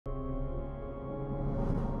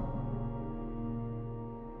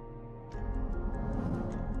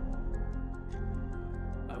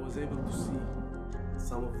was able to see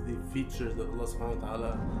some of the features that Allah subhanahu wa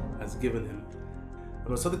ta'ala has given him.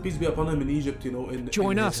 And Sadiq, peace be upon him, in Egypt, you know,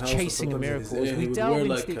 Join in us his house, chasing a miracle as we would delve wear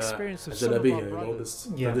into like the experience of a some of our jalabiya, you know, brothers.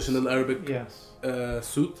 this traditional Arabic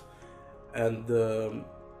suit, and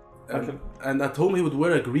at home he would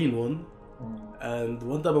wear a green one. And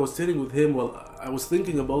one time I was sitting with him while I was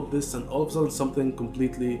thinking about this, and all of a sudden something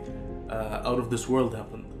completely out of this world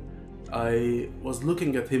happened. I was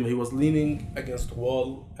looking at him, he was leaning against a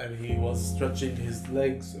wall and he was stretching his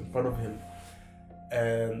legs in front of him.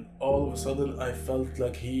 And all of a sudden I felt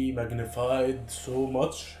like he magnified so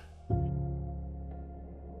much.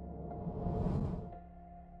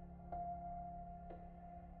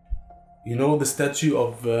 You know, the statue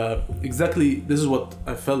of, exactly, this is what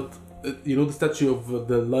I felt. You know the statue of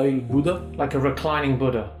the lying Buddha? Like a reclining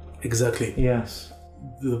Buddha. Exactly. Yes.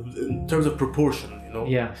 In terms of proportion, you know?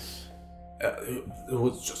 Yes. It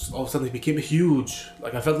was just, all of a sudden he became huge.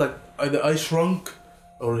 Like I felt like either I shrunk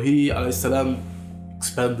or he, alayhi salam,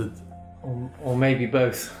 expanded. Or maybe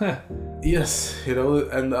both. Yes, you know,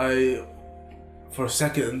 and for a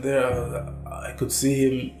second there, I could see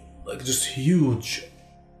him like just huge.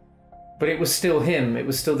 But it was still him, it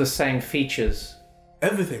was still the same features.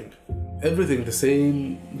 Everything the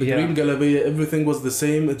same, the green galabiya, everything was the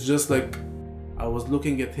same. It's just like I was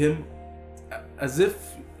looking at him as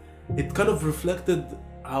if it kind of reflected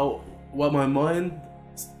how my mind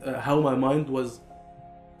was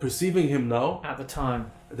perceiving him now at the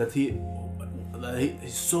time. That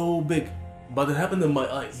he's so big, but it happened in my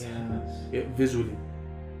eyes. Yes. Visually,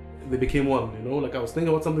 they became one. You know, like I was thinking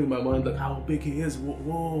about something in my mind, like how big he is.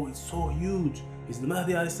 Whoa, he's so huge. He's the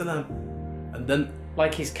Mahdi alayhi salam, and then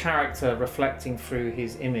like his character reflecting through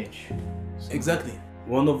his image. Exactly.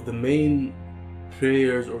 One of the main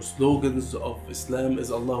prayers or slogans of Islam is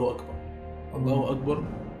Allahu Akbar. Allahu Akbar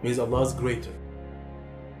means Allah is greater.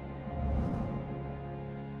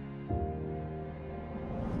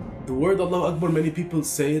 The word Allahu Akbar, many people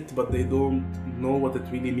say it, but they don't know what it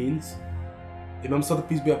really means. Imam Sadiq,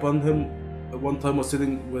 peace be upon him, one time was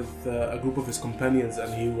sitting with a group of his companions,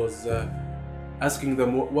 and he was asking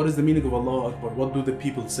them, what is the meaning of Allahu Akbar? What do the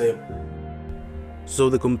people say? So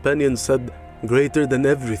the companion said, greater than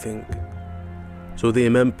everything. So the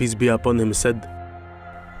Imam, peace be upon him, said,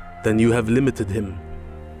 then you have limited him.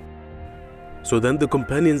 So then the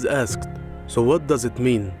companions asked, so what does it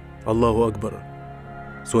mean, Allahu Akbar?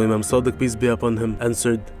 So Imam Sadiq, peace be upon him,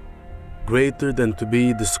 answered, greater than to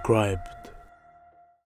be described.